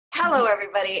Hello,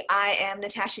 everybody. I am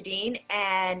Natasha Deen,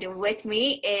 and with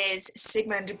me is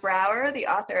Sigmund Brouwer, the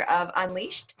author of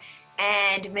Unleashed,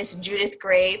 and Miss Judith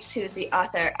Graves, who's the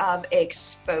author of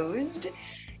Exposed.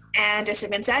 And as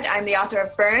Sigmund said, I'm the author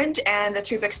of Burned, and the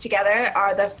three books together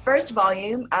are the first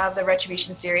volume of the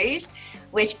Retribution series,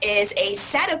 which is a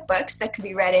set of books that can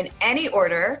be read in any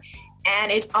order,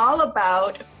 and is all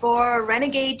about four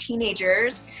renegade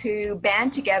teenagers who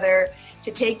band together to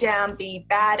take down the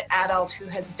bad adult who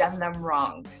has done them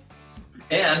wrong.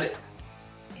 And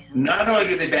not only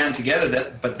do they band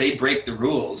together, but they break the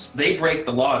rules. They break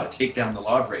the law to take down the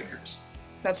lawbreakers.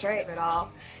 That's right. It all.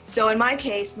 So in my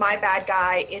case, my bad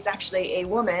guy is actually a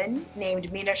woman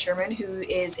named Mina Sherman, who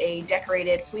is a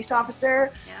decorated police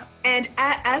officer. Yep. And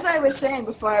as I was saying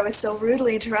before I was so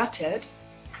rudely interrupted,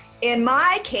 in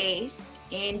my case,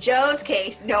 in Joe's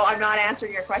case, no, I'm not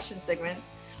answering your question, Sigmund.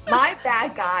 My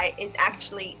bad guy is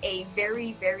actually a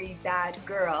very, very bad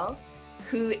girl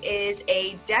who is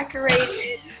a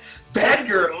decorated bad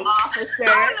girls officer.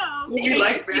 Oh, no. You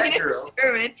like bad girls.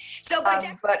 So,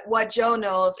 but what Joe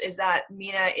knows is that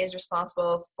Mina is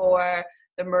responsible for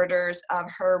the murders of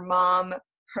her mom,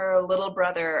 her little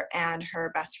brother, and her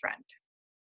best friend.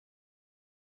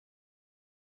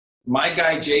 My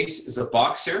guy, Jace, is a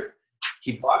boxer.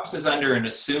 He boxes under an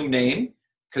assumed name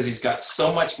because he's got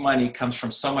so much money, comes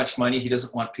from so much money, he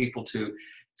doesn't want people to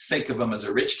think of him as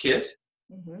a rich kid.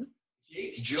 Mm-hmm.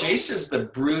 Jace is the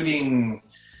brooding,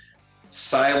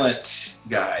 silent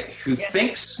guy who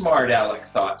thinks smart aleck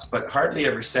thoughts, but hardly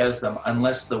ever says them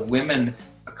unless the women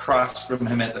across from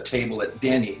him at the table at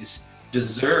Denny's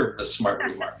deserve the smart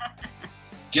remark.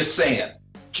 Just saying.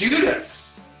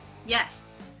 Judith! Yes.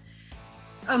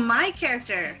 Oh, my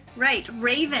character, right,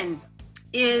 Raven,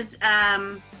 is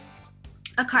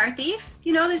a car thief.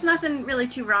 You know, there's nothing really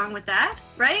too wrong with that,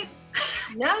 right?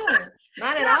 No,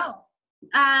 not at all.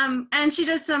 And she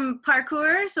does some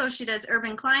parkour, so she does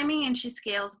urban climbing, and she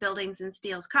scales buildings and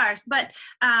steals cars. But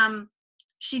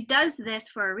she does this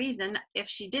for a reason. If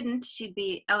she didn't, she'd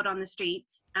be out on the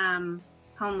streets,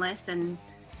 homeless and,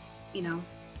 you know,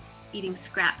 eating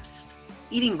scraps,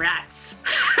 eating rats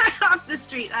off the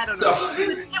street. I don't know. So,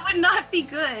 it would not be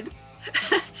good.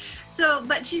 So,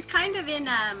 but she's kind of in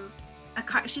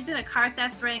she's in a car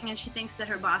theft ring, and she thinks that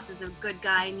her boss is a good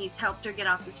guy, and he's helped her get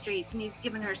off the streets, and he's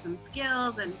given her some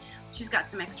skills, and she's got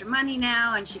some extra money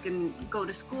now, and she can go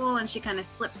to school, and she kind of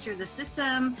slips through the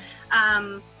system.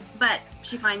 But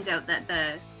she finds out that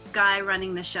the guy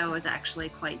running the show is actually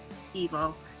quite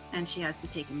evil, and she has to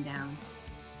take him down.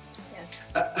 Yes.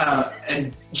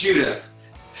 and Judith,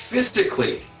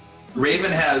 physically,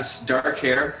 Raven has dark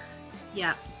hair.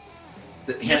 Yeah.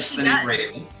 Hence the name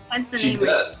Raven. Hence the She name.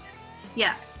 does.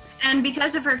 Yeah. And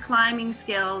because of her climbing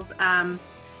skills,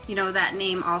 you know, that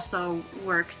name also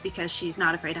works because she's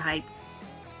not afraid of heights.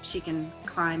 She can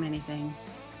climb anything.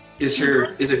 Is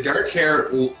her dark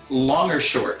hair long or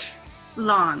short?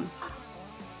 Long.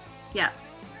 Yeah.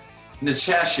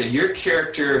 Natasha, your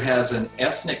character has an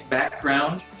ethnic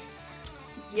background.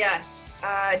 Yes,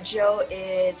 Joe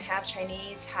is half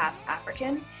Chinese, half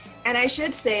African. And I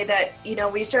should say that, you know,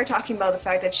 we start talking about the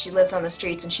fact that she lives on the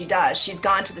streets, and she does. She's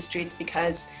gone to the streets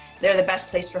because they're the best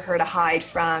place for her to hide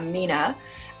from Mina.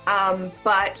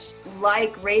 But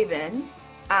like Raven,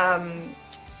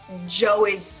 Joe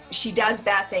she does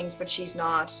bad things, but she's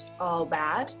not all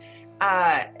bad.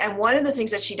 And one of the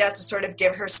things that she does to sort of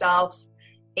give herself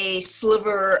a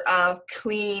sliver of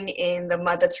clean in the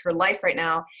mud that's her life right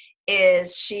now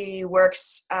is she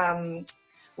works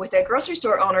with a grocery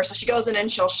store owner. So she goes in and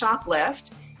she'll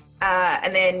shoplift,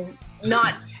 and then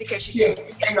not because she's just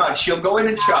hang on, she'll go in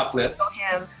and shoplift.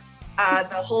 Show him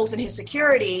the holes in his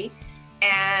security,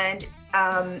 and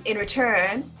in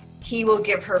return he will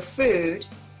give her food,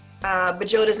 but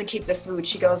Joe doesn't keep the food.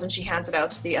 She goes and she hands it out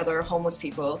to the other homeless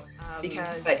people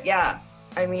but yeah,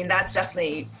 I mean, that's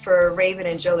definitely, for Raven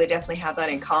and Joe, they definitely have that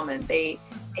in common. They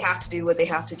have to do what they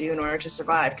have to do in order to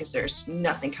survive because there's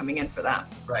nothing coming in for them.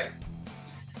 Right.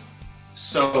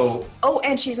 So. Oh,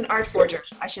 and she's an art forger.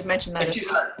 I should mention that as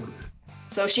well.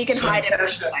 So she can hide in plain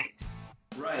sight.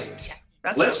 Right.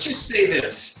 Yes, let's just say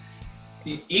this.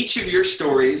 Each of your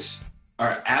stories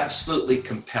are absolutely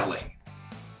compelling.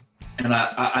 And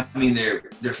I mean,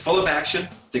 they're full of action.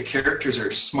 The characters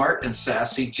are smart and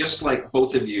sassy, just like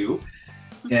both of you.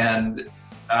 And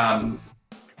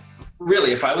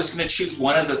really, if I was going to choose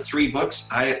one of the three books,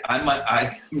 I'm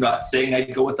not saying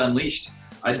I'd go with Unleashed.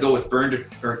 I'd go with Burn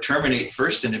or Terminate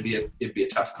first, and it'd be a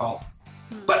tough call.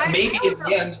 But maybe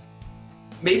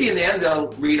in the end, they'll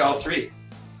read all three.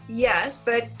 Yes,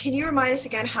 but can you remind us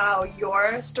again how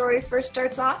your story first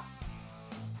starts off?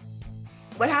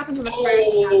 What happens in the first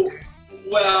chapter?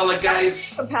 Well, a That's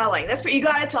guy's. compelling. That's what you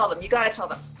gotta tell them. You gotta tell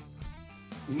them.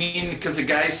 You mean because a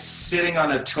guy's sitting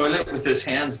on a toilet with his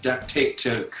hands duct taped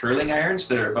to curling irons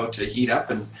that are about to heat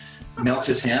up and melt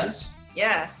his hands?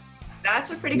 Yeah, that's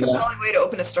a pretty compelling way to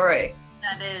open a story.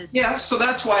 That is. Yeah, so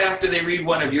that's why after they read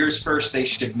one of yours first, they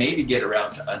should maybe get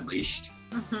around to Unleashed.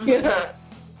 Mhm. Yeah.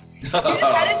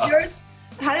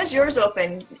 How does yours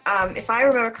open? If I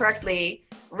remember correctly,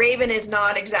 Raven is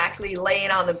not exactly laying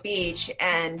on the beach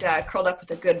and curled up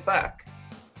with a good book.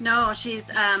 No, she's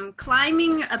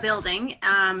climbing a building,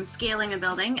 scaling a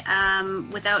building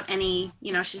without any,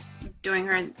 she's doing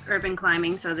her urban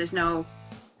climbing, so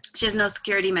she has no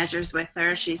security measures with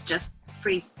her. She's just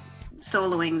free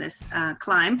soloing this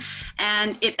climb.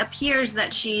 And it appears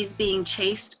that she's being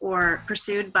chased or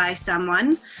pursued by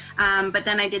someone. But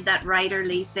then I did that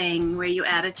writerly thing where you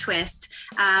add a twist.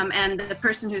 And the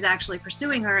person who's actually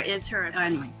pursuing her is her.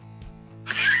 Anyway.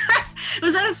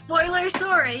 Was that a spoiler?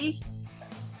 Sorry.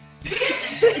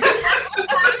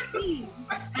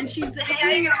 And she's Now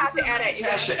you're gonna have to edit.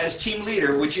 Natasha, as team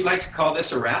leader, would you like to call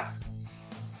this a wrap?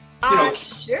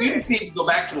 Sure. We just need to go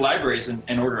back to the libraries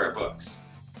and order our books.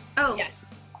 Oh,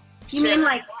 Yes. you mean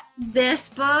like this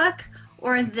book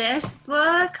or this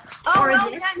book? Oh, or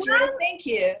well this done, one? Judith. Thank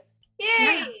you.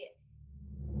 Yay!